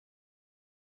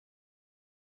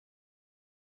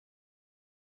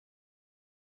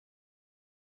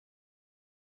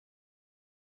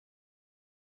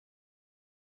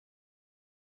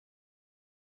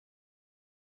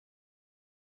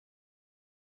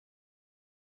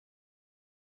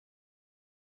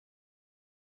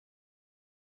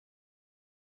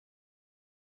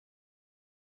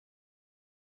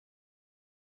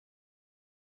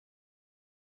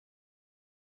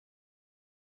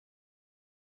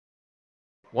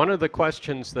One of the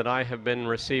questions that I have been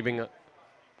receiving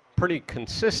pretty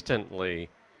consistently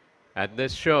at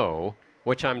this show,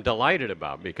 which I'm delighted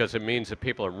about because it means that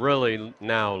people are really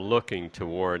now looking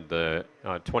toward the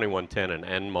 2110 and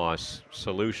NMOS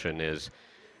solution, is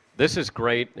this is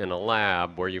great in a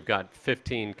lab where you've got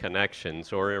 15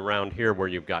 connections, or around here where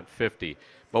you've got 50.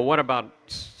 But what about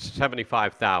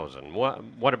 75,000?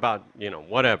 What about,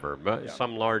 whatever, but Yeah.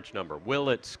 some large number? Will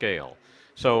it scale?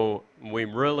 So we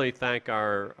really thank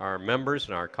our members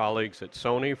and our colleagues at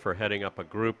Sony for heading up a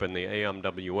group in the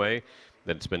AMWA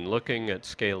that's been looking at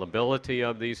scalability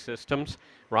of these systems.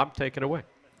 Rob, take it away.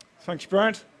 Thank you,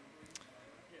 Brad.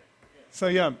 So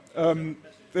yeah,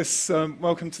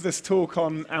 welcome to this talk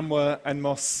on AMWA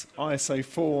NMOS ISO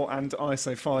 4 and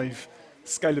ISO 5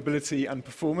 scalability and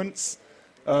performance.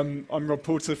 I'm Rob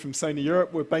Porter from Sony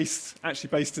Europe. We're actually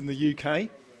based in the UK.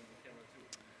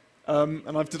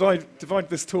 And I've divided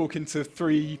this talk into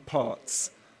 3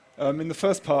 parts. In the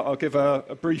first part, I'll give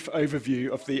a brief overview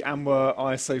of the AMWA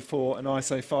ISO 4 and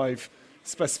ISO 5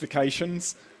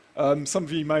 specifications. Some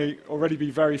of you may already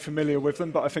be very familiar with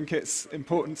them, but I think it's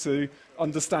important to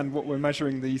understand what we're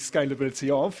measuring the scalability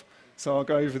of. So I'll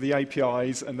go over the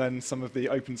APIs and then some of the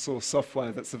open source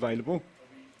software that's available.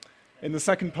 In the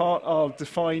second part, I'll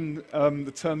define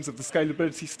the terms of the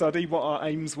scalability study, what our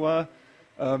aims were,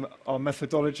 our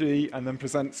methodology, and then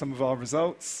present some of our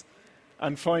results.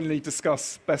 And finally,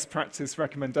 discuss best practice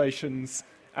recommendations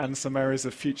and some areas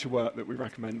of future work that we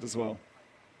recommend as well.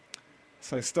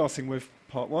 So starting with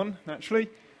part 1, naturally.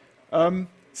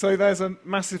 So there's a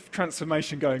massive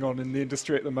transformation going on in the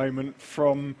industry at the moment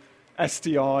from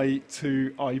SDI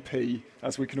to IP,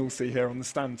 as we can all see here on the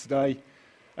stand today.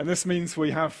 And this means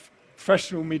we have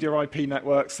professional media IP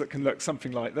networks that can look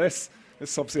something like this.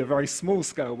 It's obviously a very small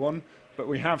scale one, but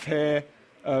we have here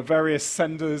various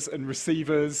senders and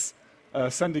receivers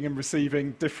sending and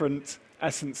receiving different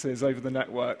essences over the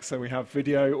network. So we have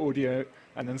video, audio,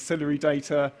 and ancillary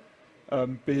data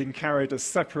being carried as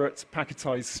separate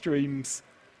packetized streams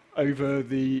over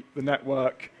the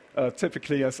network,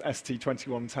 typically as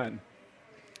ST2110.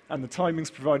 And the timing's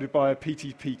provided by a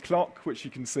PTP clock, which you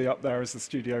can see up there as the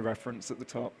studio reference at the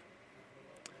top.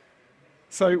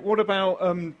 So what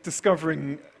about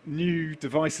discovering new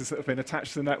devices that have been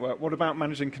attached to the network? What about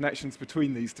managing connections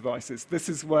between these devices? This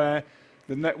is where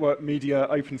the network media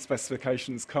open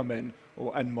specifications come in,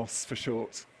 or NMOS for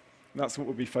short. And that's what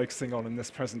we'll be focusing on in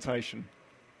this presentation.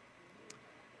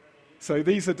 So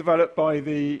these are developed by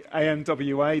the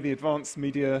AMWA, the Advanced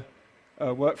Media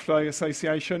Workflow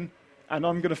Association, and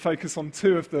I'm going to focus on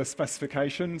 2 of the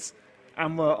specifications.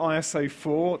 AMWA ISO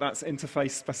 4, that's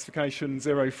Interface Specification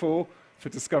 04 for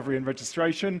discovery and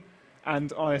registration, and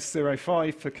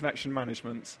IS05 for connection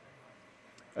management.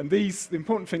 And the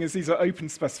important thing is these are open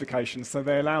specifications, so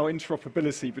they allow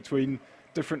interoperability between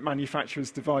different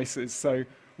manufacturers' devices. So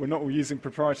we're not all using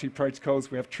proprietary protocols,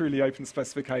 we have truly open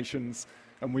specifications,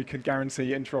 and we can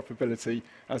guarantee interoperability,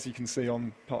 as you can see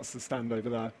on parts of the stand over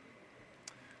there.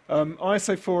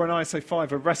 ISO 4 and ISO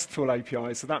 5 are RESTful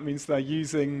APIs, so that means they're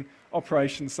using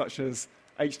operations such as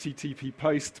HTTP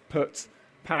post, put,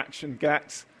 patch, and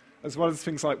get, as well as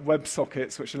things like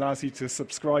WebSockets, which allows you to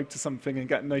subscribe to something and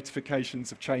get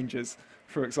notifications of changes,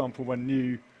 for example, when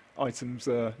new items,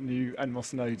 new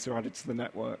NMOS nodes are added to the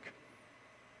network.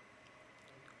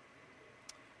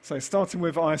 So starting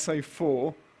with ISO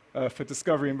 4 for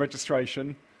discovery and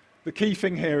registration, the key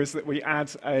thing here is that we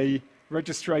add a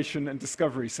registration and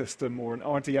discovery system, or an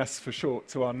RDS for short,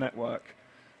 to our network.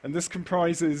 And this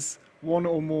comprises 1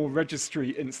 or more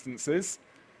registry instances.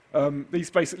 These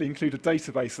basically include a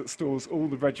database that stores all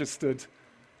the registered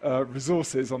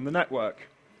resources on the network.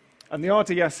 And the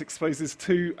RDS exposes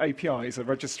 2 APIs, a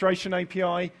registration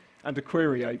API and a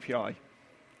query API.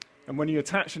 And when you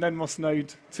attach an NMOS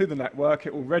node to the network,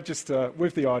 it will register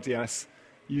with the RDS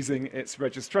using its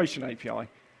registration API.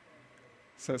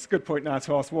 So it's a good point now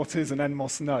to ask, what is an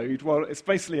NMOS node? Well, it's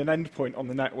basically an endpoint on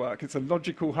the network. It's a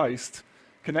logical host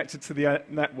connected to the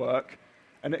network,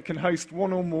 and it can host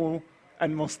 1 or more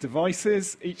NMOS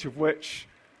devices, each of which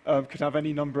could have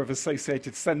any number of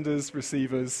associated senders,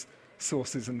 receivers,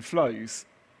 sources, and flows.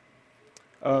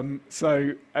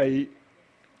 So a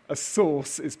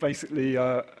source is basically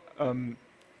something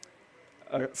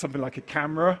like a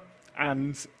camera,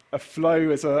 and a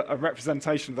flow is a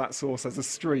representation of that source as a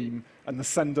stream, and the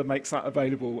sender makes that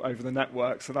available over the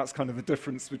network. So that's kind of the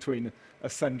difference between a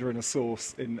sender and a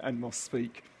source in NMOS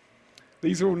speak.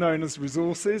 These are all known as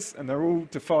resources, and they're all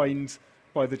defined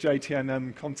by the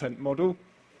JTNM content model.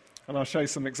 And I'll show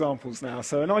some examples now.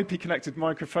 So an IP-connected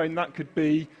microphone, that would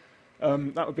be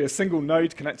a single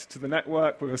node connected to the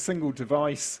network with a single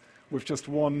device with just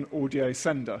one audio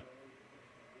sender.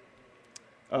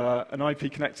 An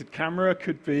IP-connected camera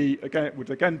would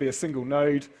again be a single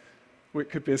node. It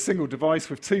could be a single device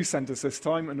with two senders this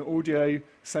time, an audio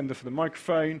sender for the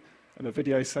microphone and a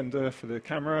video sender for the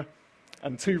camera,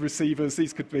 and two receivers.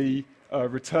 These could be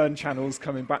return channels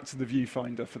coming back to the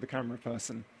viewfinder for the camera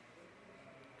person.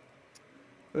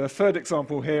 The third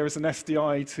example here is an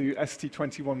SDI to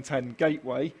ST2110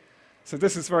 gateway. So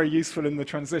this is very useful in the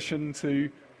transition to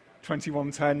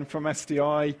 2110 from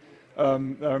SDI.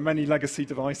 There are many legacy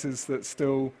devices that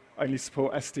still only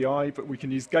support SDI, but we can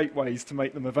use gateways to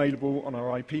make them available on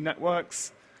our IP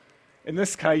networks. In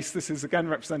this case, this is again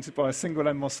represented by a single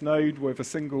NMOS node with a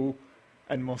single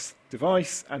NMOS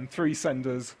device and three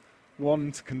senders,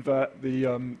 one to convert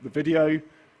the video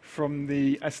from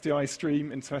the SDI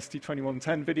stream into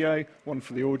ST2110 video, one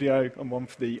for the audio, and one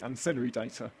for the ancillary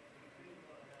data.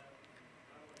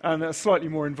 And a slightly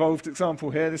more involved example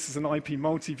here, this is an IP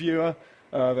multi-viewer.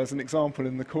 There's an example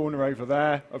in the corner over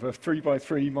there of a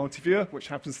 3x3 multi-viewer, which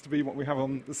happens to be what we have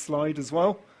on the slide as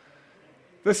well.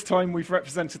 This time we've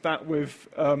represented that with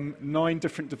 9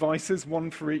 different devices,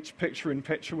 one for each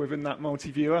picture-in-picture within that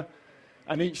multi-viewer,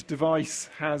 and each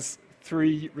device has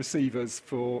 3 receivers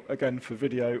for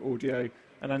video, audio,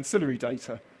 and ancillary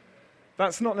data.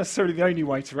 That's not necessarily the only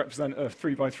way to represent a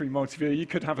 3x3 multi-viewer. You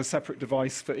could have a separate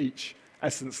device for each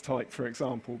essence type, for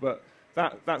example, but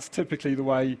that's typically the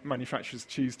way manufacturers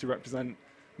choose to represent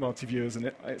multi-viewers,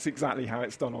 and it's exactly how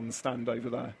it's done on the stand over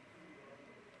there.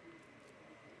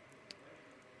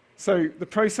 So the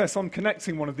process on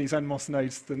connecting one of these NMOS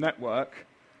nodes to the network,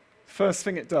 first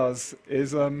thing it does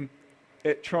is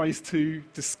it tries to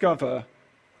discover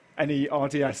any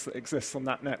RDS that exists on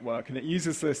that network, and it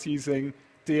uses this using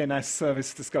DNS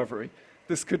service discovery.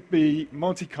 This could be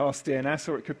multicast DNS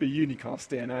or it could be unicast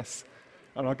DNS,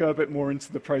 and I'll go a bit more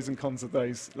into the pros and cons of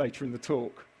those later in the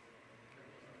talk.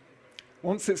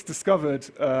 Once it's discovered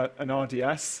an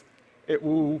RDS, it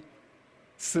will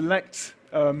select,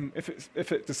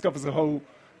 if it discovers a whole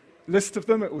list of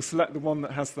them, it will select the one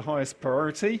that has the highest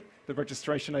priority, the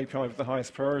registration API with the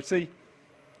highest priority,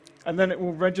 and then it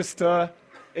will register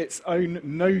its own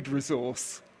node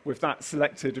resource with that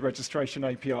selected registration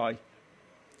API.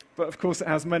 But of course it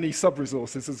has many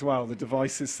sub-resources as well, the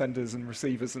devices, senders and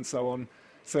receivers and so on.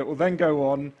 So it will then go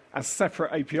on as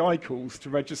separate API calls to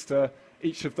register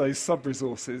each of those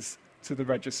sub-resources to the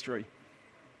registry.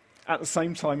 At the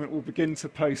same time, it will begin to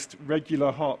post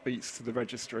regular heartbeats to the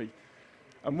registry.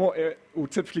 And what it will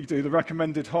typically do, the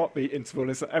recommended heartbeat interval,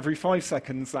 is that every 5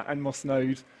 seconds that NMOS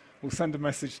node will send a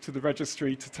message to the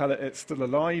registry to tell it it's still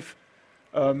alive.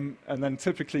 And then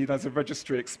typically there's a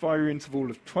registry expiry interval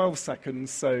of 12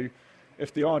 seconds. So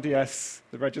if the RDS,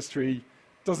 the registry,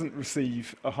 doesn't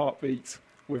receive a heartbeat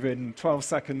within 12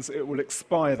 seconds, it will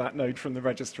expire that node from the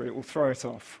registry. It will throw it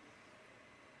off.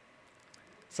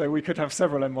 So we could have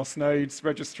several NMOS nodes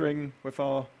registering with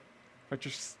our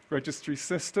registry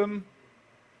system.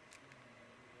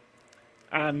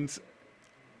 And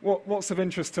what's of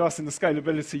interest to us in the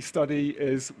scalability study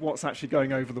is what's actually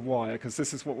going over the wire, because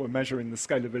this is what we're measuring the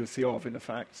scalability of, in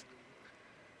effect.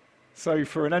 So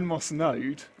for an NMOS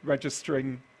node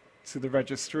registering to the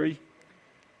registry,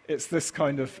 it's this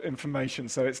kind of information.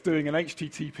 So it's doing an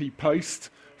HTTP post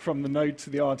from the node to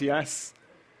the RDS,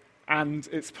 and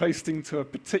it's posting to a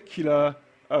particular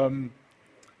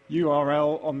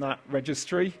URL on that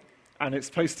registry, and it's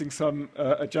posting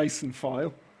a JSON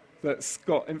file that's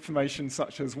got information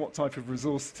such as what type of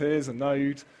resource it is, a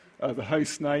node, the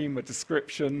host name, a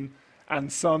description,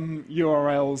 and some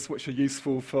URLs which are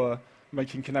useful for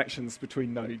making connections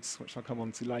between nodes, which I'll come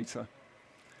on to later.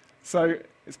 So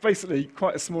it's basically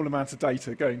quite a small amount of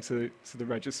data going to the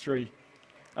registry,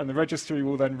 and the registry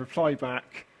will then reply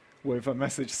back with a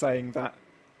message saying that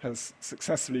has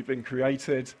successfully been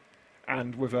created,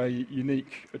 and with a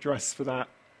unique address for that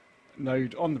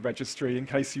node on the registry in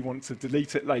case you want to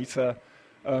delete it later.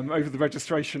 Over the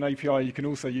registration API, you can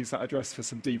also use that address for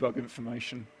some debug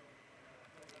information.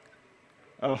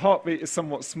 Heartbeat is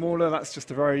somewhat smaller. That's just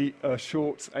a very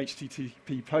short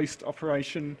HTTP post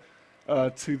operation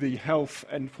to the health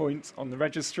endpoint on the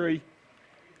registry,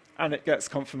 and it gets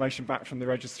confirmation back from the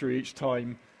registry each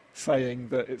time saying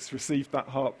that it's received that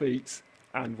heartbeat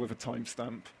and with a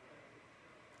timestamp.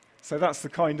 So that's the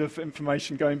kind of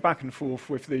information going back and forth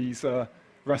with these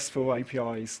RESTful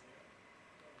APIs.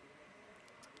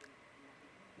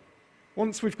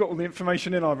 Once we've got all the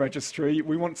information in our registry,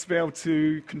 we want to be able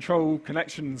to control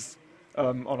connections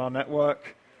on our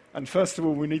network. And first of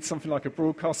all, we need something like a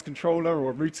broadcast controller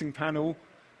or a routing panel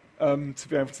to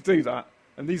be able to do that.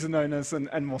 And these are known as an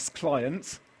NMOS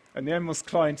client. And the NMOS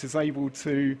client is able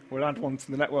to, we'll add one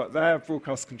to the network there,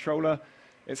 broadcast controller.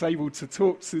 It's able to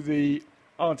talk to the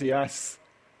RDS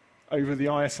over the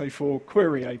ISO4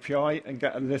 query API and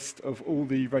get a list of all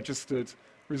the registered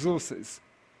resources.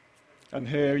 And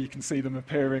here you can see them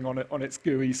appearing on its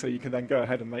GUI, so you can then go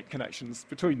ahead and make connections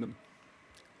between them.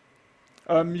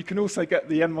 You can also get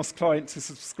the NMOS client to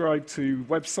subscribe to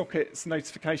WebSockets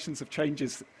notifications of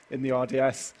changes in the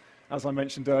RDS, as I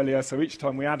mentioned earlier. So each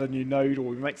time we add a new node or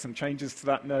we make some changes to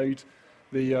that node,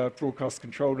 the broadcast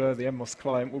controller, the NMOS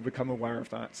client, will become aware of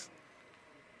that.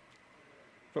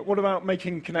 But what about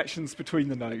making connections between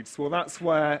the nodes? Well, that's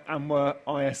where AMWA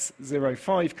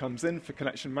IS05 comes in for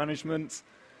connection management.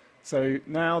 So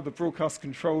now the broadcast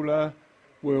controller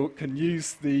can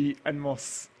use the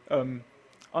NMOS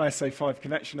ISO5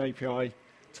 connection API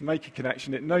to make a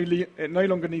connection. It no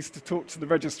longer needs to talk to the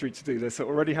registry to do this. It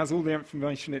already has all the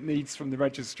information it needs from the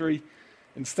registry.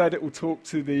 Instead, it will talk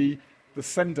to the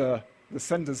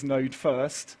sender's node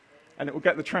first, and it will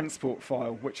get the transport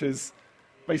file, which is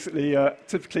basically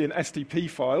typically an SDP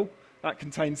file that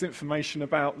contains information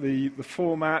about the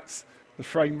format, the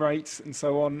frame rate, and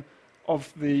so on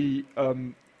of that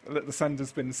the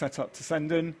sender's been set up to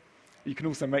send in. You can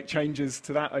also make changes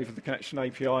to that over the connection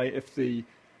API if the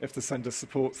sender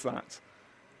supports that.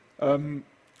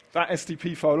 That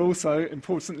SDP file also,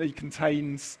 importantly,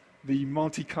 contains the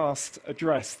multicast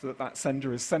address that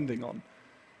sender is sending on.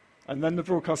 And then the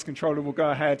broadcast controller will go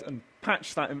ahead and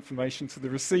patch that information to the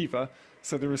receiver,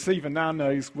 so the receiver now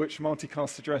knows which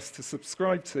multicast address to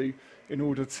subscribe to in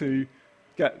order to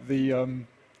get the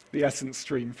essence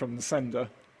stream from the sender.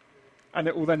 And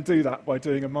it will then do that by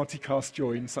doing a multicast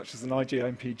join, such as an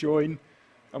IGMP join.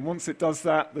 And once it does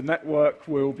that, the network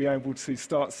will be able to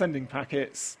start sending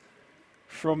packets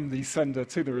from the sender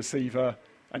to the receiver,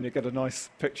 and you get a nice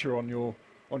picture on your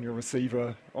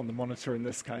receiver, on the monitor in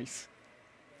this case.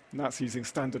 And that's using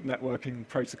standard networking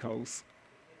protocols.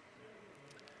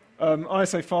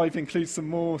 ISO5 includes some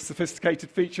more sophisticated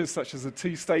features, such as a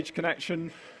two-stage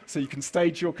connection, so you can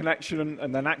stage your connection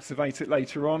and then activate it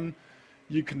later on.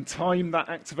 You can time that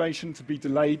activation to be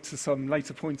delayed to some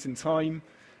later point in time,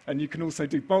 and you can also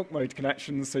do bulk mode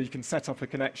connections, so you can set up a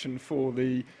connection for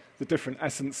the different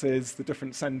essences, the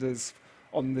different senders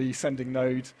on the sending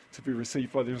node to be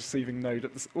received by the receiving node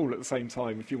all at the same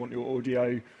time, if you want your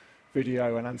audio,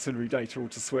 video, and ancillary data all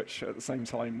to switch at the same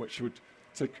time, which would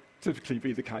typically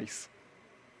be the case.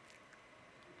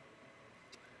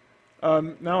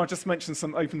 Now I just mentioned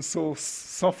some open source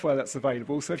software that's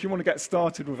available. So if you want to get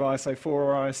started with ISO4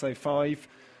 or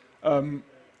ISO5,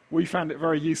 we found it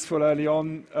very useful early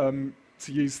on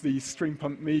to use the stream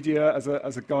pump media as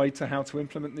a guide to how to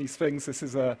implement these things. This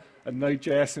is a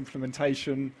Node.js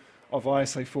implementation of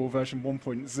ISO4 version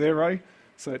 1.0.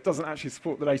 So it doesn't actually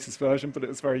support the latest version, but it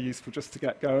was very useful just to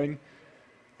get going.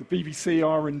 The BBC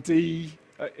R&D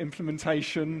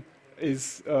implementation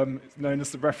is known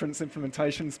as the reference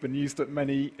implementation. It's been used at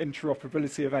many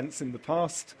interoperability events in the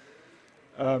past.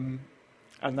 And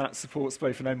that supports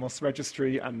both an NMOS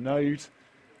registry and node.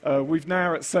 We've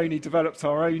now at Sony developed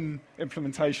our own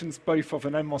implementations, both of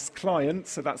an NMOS client,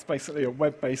 so that's basically a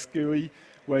web-based GUI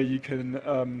where you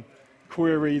can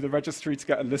query the registry to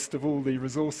get a list of all the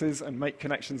resources and make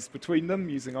connections between them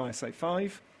using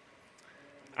ISO5.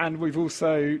 And we've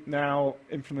also now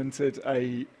implemented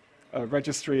a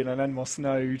registry and an NMOS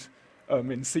node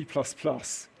in C++.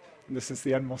 And this is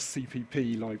the NMOS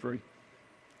CPP library.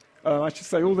 I should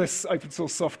say all this open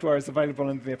source software is available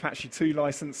under the Apache 2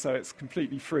 license, so it's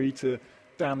completely free to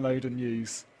download and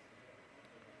use.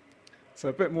 So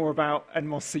a bit more about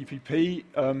NMOS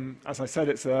CPP. As I said,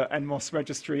 it's a NMOS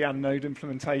registry and node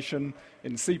implementation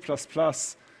in C++.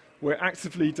 We're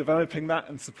actively developing that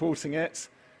and supporting it,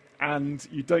 and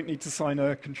you don't need to sign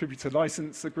a contributor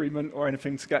license agreement or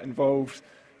anything to get involved.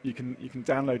 You can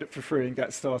download it for free and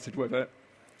get started with it.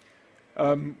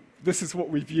 This is what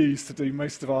we've used to do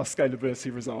most of our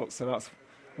scalability results, so that's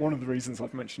one of the reasons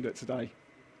I've mentioned it today.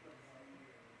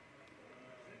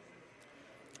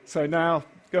 So now,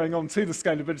 going on to the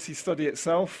scalability study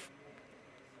itself.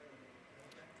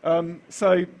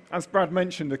 So, as Brad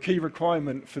mentioned, a key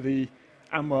requirement for the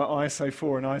AMWA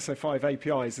ISO4 and ISO5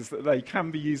 APIs is that they can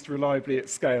be used reliably at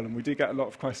scale, and we do get a lot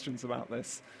of questions about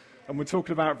this. And we're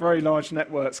talking about very large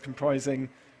networks comprising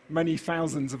many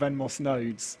thousands of NMOS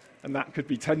nodes, and that could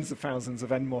be tens of thousands of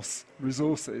NMOS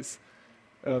resources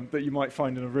that you might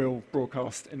find in a real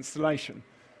broadcast installation.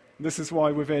 And this is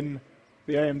why within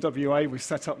the AMWA we've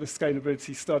set up this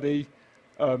scalability study.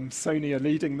 Sony are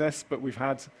leading this, but we've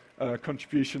had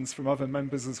contributions from other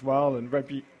members as well, and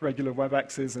regular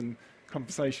WebExes and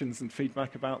conversations and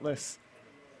feedback about this.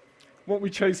 what we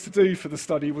chose to do for the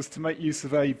study was to make use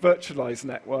of a virtualized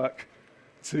network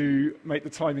to make the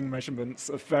timing measurements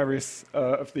of various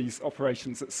of these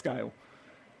operations at scale.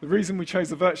 The reason we chose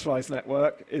a virtualized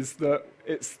network is that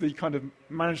it's the kind of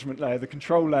management layer, the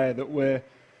control layer that we're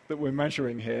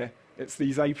measuring here. It's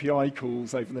these API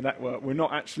calls over the network. We're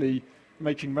not actually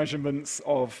making measurements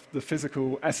of the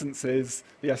physical essences,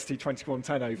 the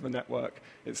ST2110 over the network.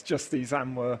 It's just these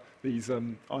AMWA, these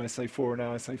ISA4 and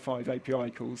ISA5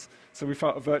 API calls. So we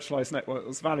felt a virtualized network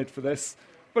was valid for this,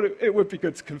 but it would be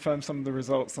good to confirm some of the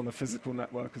results on the physical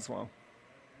network as well.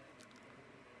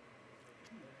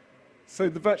 So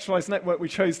the virtualized network we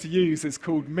chose to use is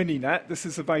called Mininet. This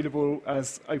is available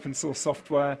as open source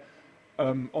software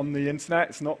on the internet.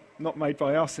 It's not made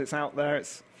by us, it's out there,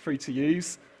 it's free to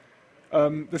use.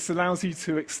 This allows you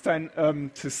to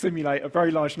to simulate a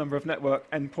very large number of network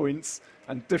endpoints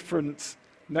and different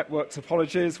network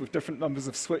topologies with different numbers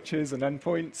of switches and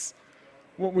endpoints.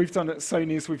 What we've done at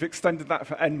Sony is we've extended that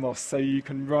for NMOS, so you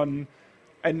can run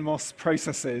NMOS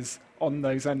processes on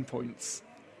those endpoints.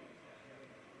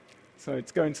 So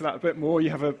to go into that a bit more,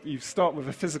 you start with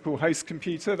a physical host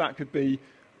computer. That could be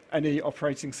any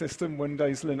operating system,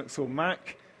 Windows, Linux, or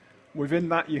Mac. Within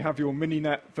that, you have your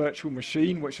Mininet virtual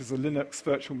machine, which is a Linux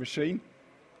virtual machine.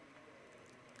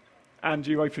 And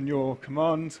you open your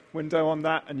command window on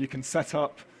that, and you can set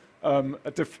up a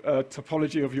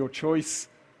topology of your choice.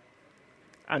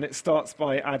 And it starts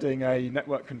by adding a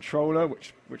network controller,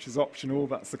 which is optional.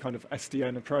 That's the kind of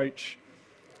SDN approach.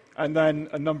 And then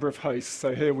a number of hosts.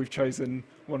 So here we've chosen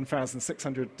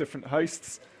 1,600 different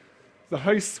hosts. The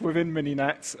hosts within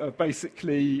Mininet are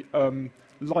basically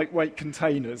lightweight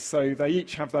containers. So they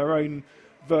each have their own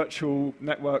virtual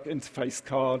network interface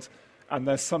card, and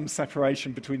there's some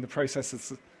separation between the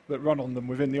processors that run on them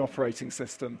within the operating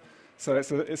system. So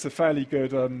it's a fairly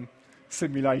good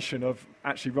simulation of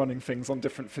actually running things on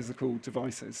different physical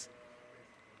devices.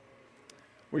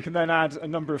 We can then add a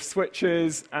number of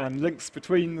switches and links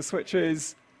between the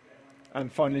switches,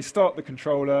 and finally start the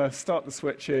controller, start the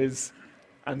switches,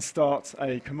 and start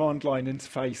a command line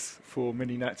interface for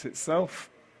Mininet itself.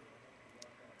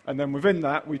 And then within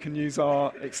that, we can use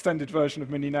our extended version of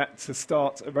Mininet to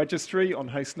start a registry on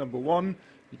host number 1.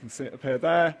 You can see it appear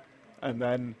there, and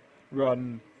then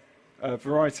run a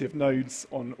variety of nodes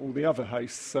on all the other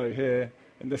hosts. So here,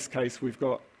 in this case, we've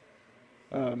got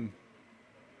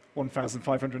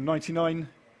 1,599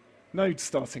 nodes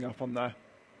starting up on there.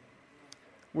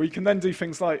 We can then do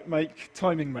things like make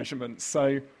timing measurements.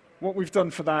 So what we've done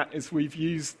for that is we've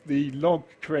used the log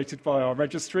created by our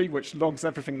registry, which logs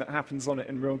everything that happens on it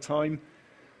in real time.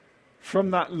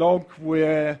 From that log,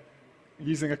 we're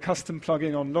using a custom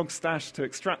plugin on Logstash to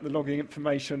extract the logging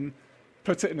information,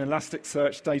 put it in an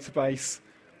Elasticsearch database,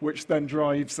 which then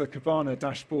drives a Kibana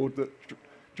dashboard that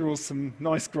draws some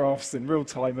nice graphs in real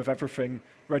time of everything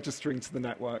registering to the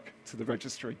network, to the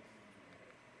registry.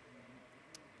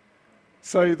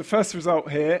 So the first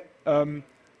result here,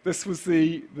 this was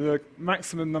the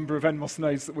maximum number of NMOS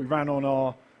nodes that we ran on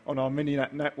our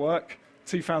Mininet network,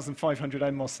 2,500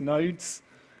 NMOS nodes.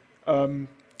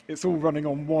 It's all running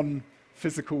on one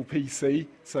physical PC,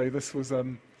 so this was a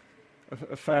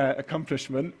fair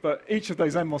accomplishment. But each of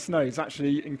those NMOS nodes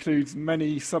actually includes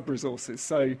many sub-resources.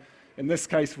 So in this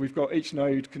case, we've got each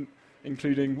node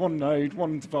including one node,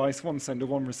 one device, one sender,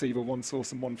 one receiver, one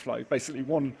source, and one flow. Basically,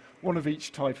 one of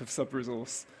each type of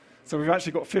sub-resource. So we've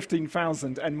actually got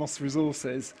 15,000 NMOS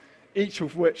resources, each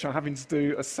of which are having to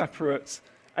do a separate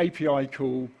API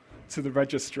call to the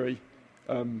registry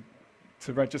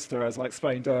to register, as I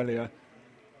explained earlier.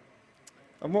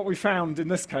 And what we found in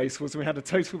this case was we had a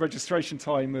total registration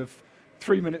time of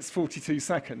 3 minutes 42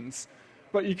 seconds.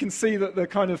 But you can see that the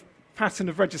kind of pattern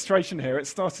of registration here, it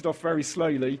started off very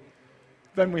slowly.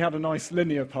 Then we had a nice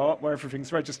linear part where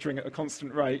everything's registering at a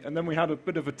constant rate. And then we had a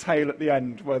bit of a tail at the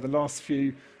end where the last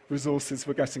few resources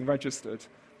were getting registered.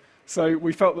 So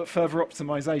we felt that further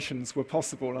optimizations were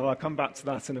possible, and I'll come back to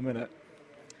that in a minute.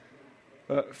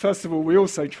 First of all, we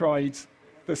also tried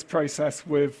this process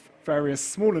with various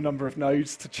smaller number of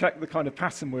nodes to check the kind of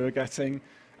pattern we were getting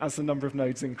as the number of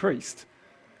nodes increased.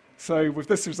 So with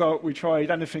this result, we tried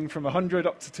anything from 100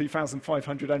 up to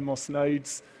 2,500 NMOS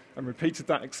nodes and repeated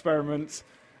that experiment,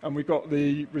 and we got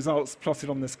the results plotted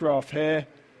on this graph here.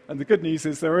 And the good news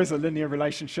is there is a linear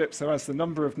relationship, so as the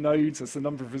number of nodes, as the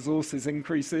number of resources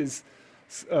increases,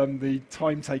 the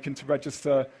time taken to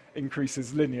register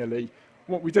increases linearly.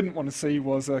 What we didn't want to see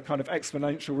was a kind of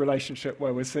exponential relationship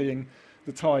where we're seeing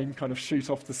the time kind of shoot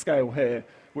off the scale here,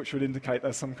 which would indicate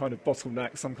there's some kind of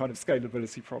bottleneck, some kind of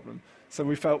scalability problem. So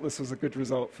we felt this was a good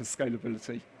result for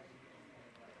scalability.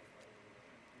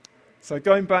 So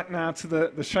going back now to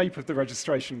the shape of the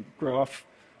registration graph,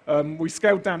 we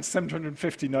scaled down to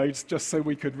 750 nodes just so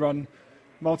we could run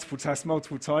multiple tests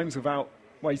multiple times without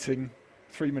waiting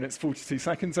 3 minutes 42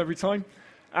 seconds every time.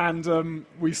 And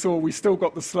we saw we still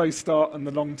got the slow start and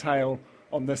the long tail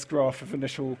on this graph of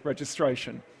initial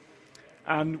registration.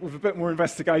 And with a bit more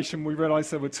investigation, we realized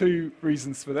there were two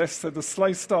reasons for this. So the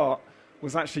slow start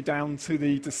was actually down to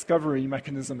the discovery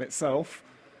mechanism itself.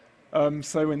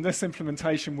 So in this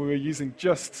implementation, we were using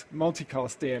just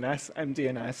multicast DNS,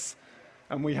 MDNS,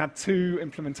 and we had two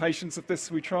implementations of this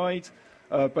we tried,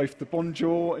 both the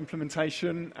Bonjour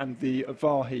implementation and the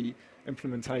Avahi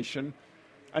implementation.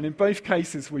 And in both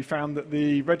cases, we found that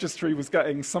the registry was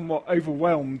getting somewhat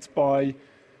overwhelmed by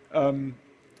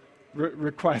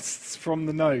requests from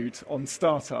the node on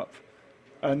startup.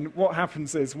 And what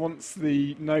happens is once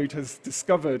the node has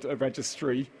discovered a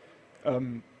registry,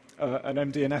 an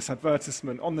MDNS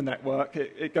advertisement on the network,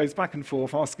 it goes back and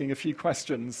forth asking a few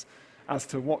questions as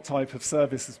to what type of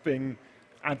service is being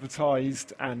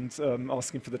advertised and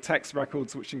asking for the text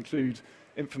records, which include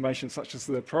information such as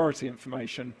the priority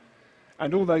information.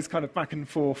 And all those kind of back and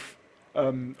forth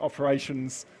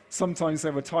operations, sometimes they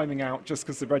were timing out just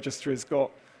because the registry has got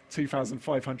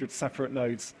 2,500 separate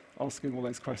nodes asking all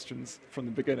those questions from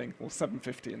the beginning, or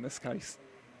 750 in this case.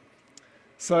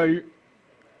 So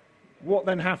what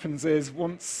then happens is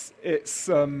once it's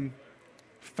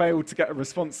failed to get a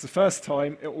response the first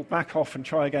time, it will back off and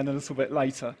try again a little bit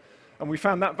later. And we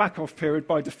found that back off period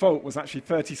by default was actually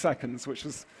 30 seconds, which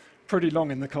was pretty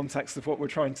long in the context of what we're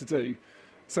trying to do.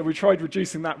 So we tried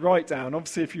reducing that right down.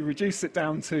 Obviously, if you reduce it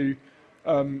down to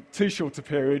too short a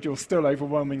period, you're still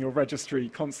overwhelming your registry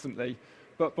constantly.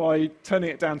 But by turning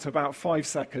it down to about 5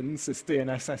 seconds, this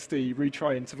DNS-SD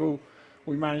retry interval,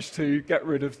 we managed to get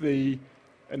rid of the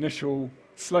initial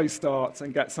slow start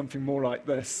and get something more like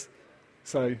this.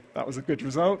 So that was a good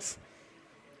result.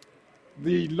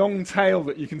 The long tail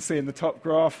that you can see in the top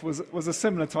graph was a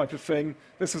similar type of thing.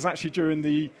 This was actually during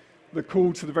the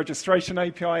call to the registration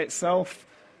API itself.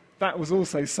 That was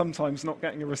also sometimes not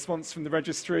getting a response from the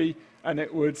registry, and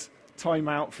it would time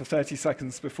out for 30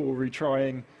 seconds before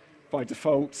retrying by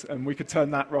default, and we could turn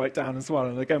that right down as well.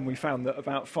 And again, we found that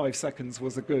about 5 seconds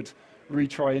was a good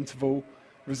retry interval,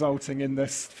 resulting in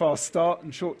this fast start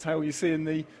and short tail you see in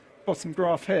the bottom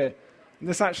graph here. And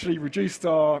this actually reduced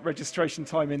our registration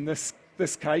time in this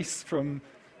case from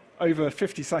over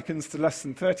 50 seconds to less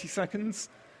than 30 seconds.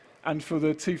 And for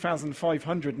the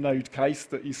 2,500 node case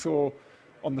that you saw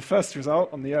on the first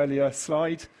result, on the earlier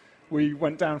slide, we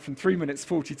went down from 3 minutes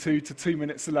 42 to 2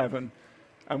 minutes 11.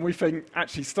 And we think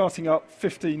actually starting up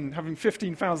having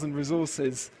 15,000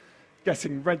 resources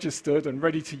getting registered and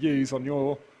ready to use on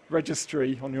your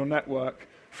registry, on your network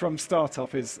from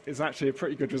startup is actually a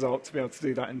pretty good result to be able to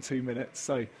do that in 2 minutes.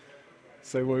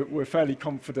 So we're fairly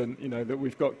confident, that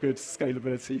we've got good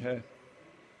scalability here.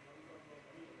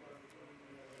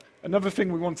 Another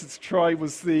thing we wanted to try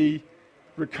was the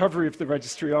recovery of the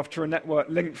registry after a network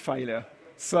link failure.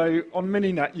 So on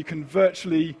Mininet, you can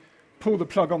virtually pull the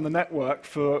plug on the network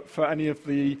for any of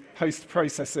the host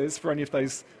processes, for any of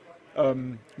those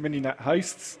Mininet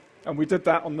hosts. And we did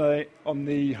that on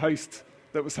the host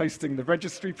that was hosting the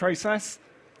registry process.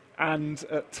 And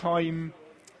at time,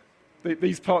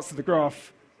 these parts of the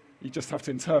graph, you just have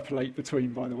to interpolate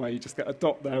between, by the way. You just get a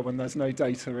dot there when there's no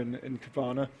data in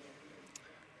Kibana.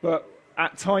 But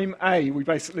at time A, we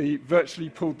basically virtually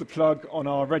pulled the plug on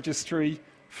our registry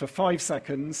for 5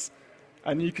 seconds.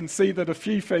 And you can see that a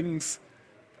few things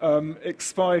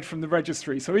expired from the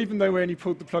registry. So even though we only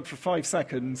pulled the plug for 5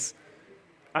 seconds,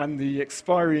 and the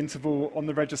expiry interval on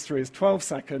the registry is 12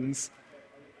 seconds,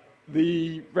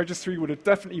 the registry would have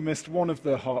definitely missed one of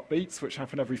the heartbeats, which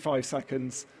happen every 5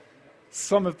 seconds.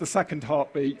 Some of the second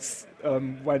heartbeats,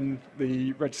 when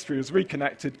the registry was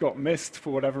reconnected, got missed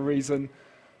for whatever reason,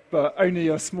 but only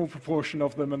a small proportion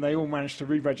of them, and they all managed to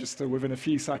re-register within a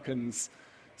few seconds.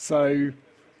 So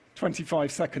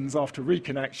 25 seconds after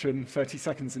reconnection, 30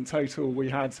 seconds in total, we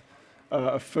had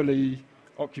a fully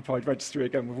occupied registry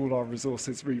again with all our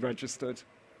resources re-registered.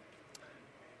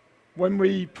 When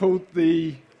we pulled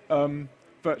the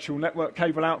virtual network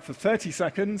cable out for 30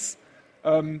 seconds,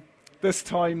 this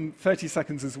time 30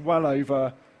 seconds is well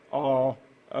over our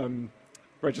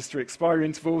registry expiry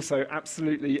interval, so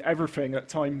absolutely everything at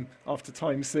time after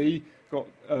time C got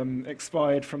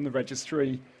expired from the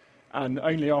registry, and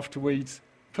only after we'd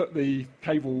put the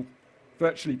cable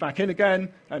virtually back in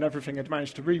again and everything had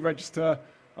managed to re-register,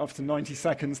 after 90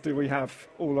 seconds do we have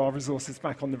all our resources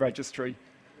back on the registry.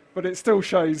 But it still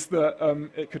shows that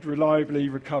it could reliably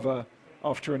recover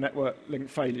after a network link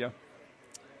failure.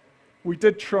 We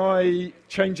did try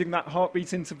changing that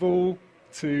heartbeat interval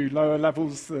to lower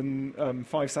levels than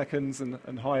 5 seconds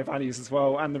and higher values as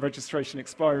well, and the registration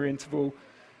expiry interval.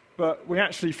 But we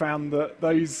actually found that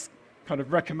those kind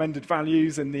of recommended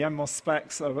values in the NMOS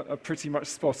specs are pretty much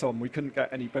spot on. We couldn't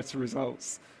get any better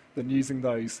results than using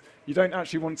those. You don't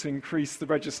actually want to increase the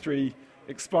registry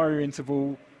expiry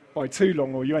interval by too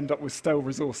long, or you end up with stale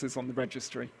resources on the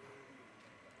registry.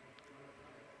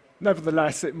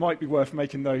 Nevertheless, it might be worth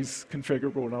making those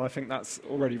configurable, and I think that's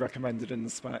already recommended in the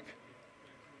spec.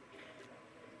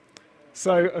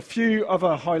 So a few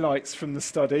other highlights from the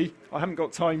study. I haven't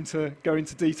got time to go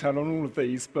into detail on all of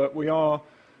these, but we are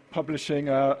publishing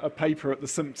a paper at the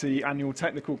SMPTE annual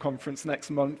technical conference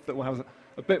next month that will have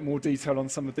a bit more detail on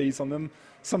some of these on them.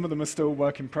 Some of them are still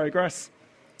work in progress.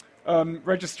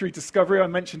 Registry discovery, I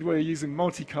mentioned we're using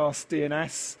multicast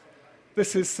DNS.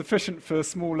 This is sufficient for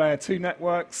small layer 2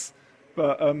 networks,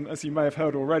 but as you may have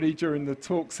heard already during the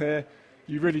talks here,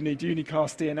 you really need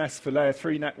unicast DNS for layer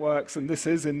 3 networks, and this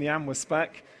is in the AMWA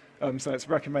spec, so it's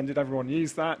recommended everyone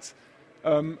use that.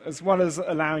 As well as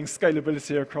allowing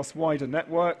scalability across wider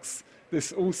networks,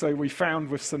 this also, we found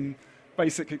with some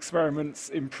basic experiments,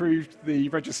 improved the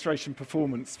registration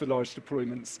performance for large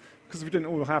deployments, because we didn't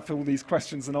all have all these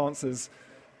questions and answers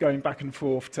going back and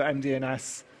forth to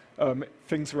MDNS.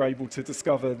 Things were able to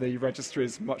discover the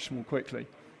registries much more quickly.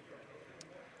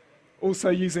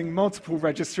 Also, using multiple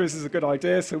registries is a good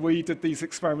idea. So we did these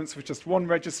experiments with just one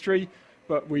registry,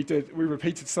 but we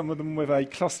repeated some of them with a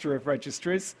cluster of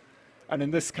registries. And in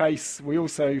this case, we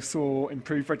also saw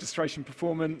improved registration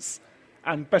performance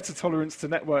and better tolerance to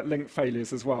network link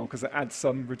failures as well, because it adds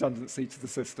some redundancy to the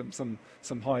system, some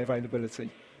high availability.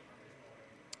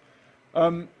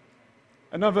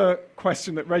 Another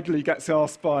question that regularly gets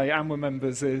asked by AMWA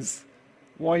members is,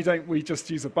 why don't we just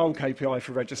use a bulk API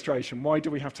for registration? Why do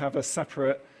we have to have a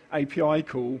separate API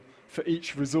call for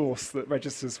each resource that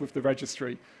registers with the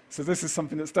registry? So this is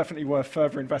something that's definitely worth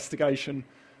further investigation,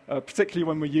 particularly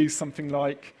when we use something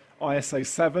like ISO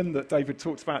 7 that David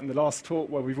talked about in the last talk,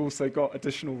 where we've also got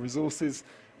additional resources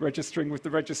registering with the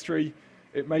registry.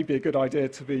 It may be a good idea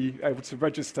to be able to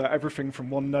register everything from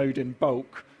one node in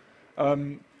bulk.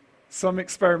 Some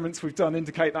experiments we've done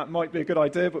indicate that might be a good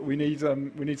idea, but we need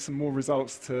some more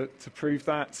results to prove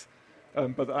that.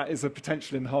 But that is a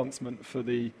potential enhancement for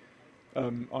the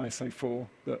ISO 4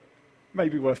 that may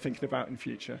be worth thinking about in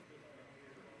future.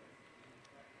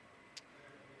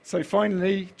 So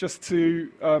finally, just to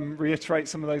reiterate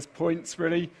some of those points,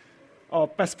 really, our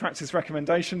best practice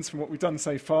recommendations from what we've done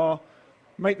so far: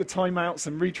 make the timeouts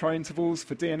and retry intervals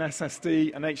for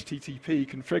DNS-SD and HTTP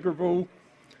configurable.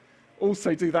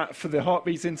 Also do that for the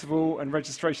heartbeat interval and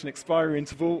registration expiry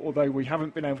interval, although we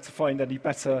haven't been able to find any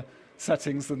better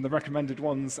settings than the recommended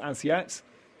ones as yet.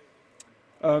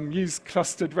 Use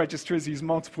clustered registries, use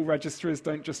multiple registries,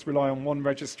 don't just rely on one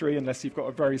registry unless you've got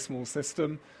a very small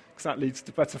system, because that leads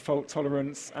to better fault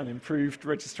tolerance and improved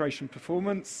registration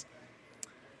performance.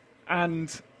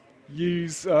 And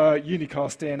use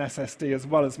unicast DNS-SD as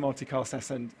well as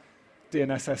multicast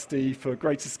DNS-SD for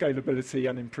greater scalability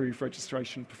and improved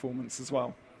registration performance as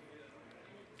well.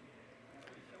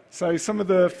 So some of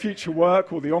the future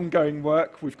work, or the ongoing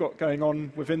work we've got going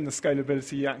on within the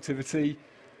scalability activity,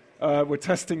 we're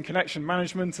testing connection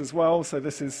management as well. So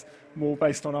this is more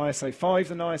based on ISO 5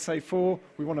 than ISO 4.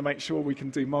 We want to make sure we can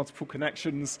do multiple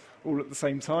connections all at the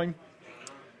same time.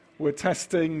 We're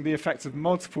testing the effect of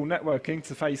multiple network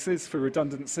interfaces for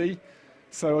redundancy.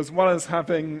 So as well as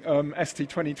having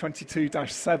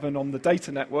ST2022-7 on the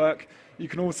data network, you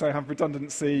can also have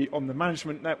redundancy on the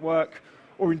management network,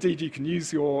 or indeed you can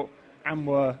use your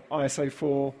AMWA ISO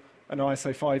 4 and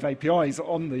ISO 5 APIs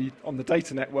on the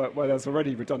data network where there's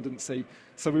already redundancy.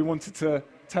 So we wanted to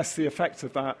test the effect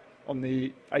of that on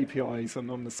the APIs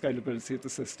and on the scalability of the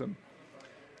system.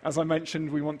 As I mentioned,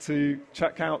 we want to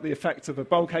check out the effect of a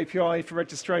bulk API for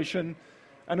registration,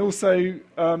 and also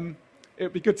it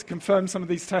would be good to confirm some of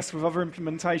these tests with other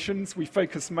implementations. We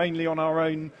focus mainly on our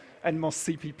own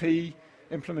NMOS CPP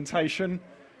implementation.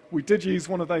 We did use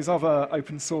one of those other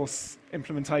open source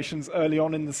implementations early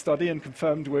on in the study and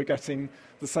confirmed we're getting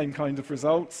the same kind of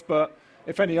results. But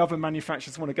if any other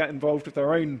manufacturers want to get involved with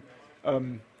their own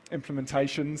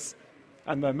implementations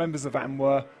and they're members of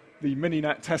AMWA, the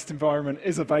Mininet test environment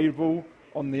is available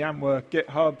on the AMWA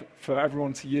GitHub for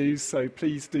everyone to use. So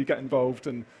please do get involved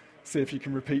and see if you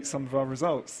can repeat some of our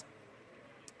results.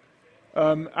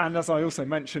 And as I also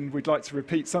mentioned, we'd like to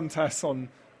repeat some tests on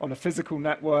a physical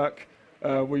network.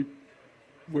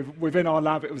 Within our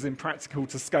lab, it was impractical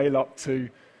to scale up to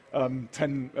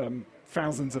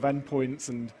thousands of endpoints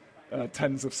and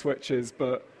tens of switches,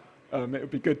 but it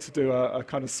would be good to do a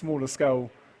kind of smaller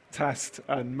scale test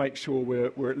and make sure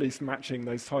we're at least matching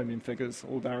those timing figures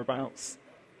or thereabouts.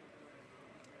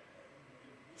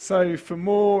 So for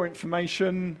more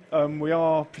information, we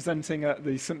are presenting at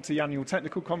the SMPTE Annual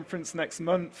Technical Conference next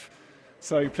month.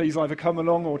 So please either come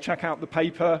along or check out the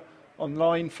paper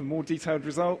online for more detailed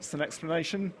results and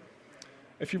explanation.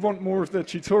 If you want more of the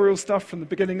tutorial stuff from the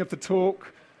beginning of the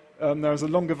talk, there's a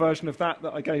longer version of that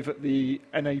I gave at the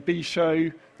NAB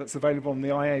show that's available on the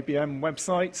IABM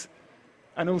website.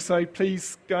 And also,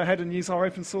 please go ahead and use our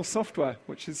open source software,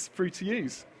 which is free to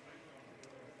use.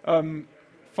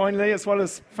 Finally, as well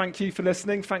as thank you for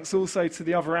listening, thanks also to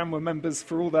the other AMWA members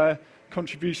for all their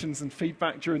contributions and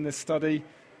feedback during this study,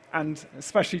 and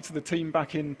especially to the team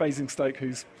back in Basingstoke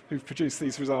who've produced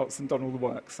these results and done all the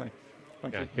work. So,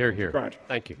 thank you. Hear, hear. Brad.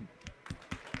 Thank you.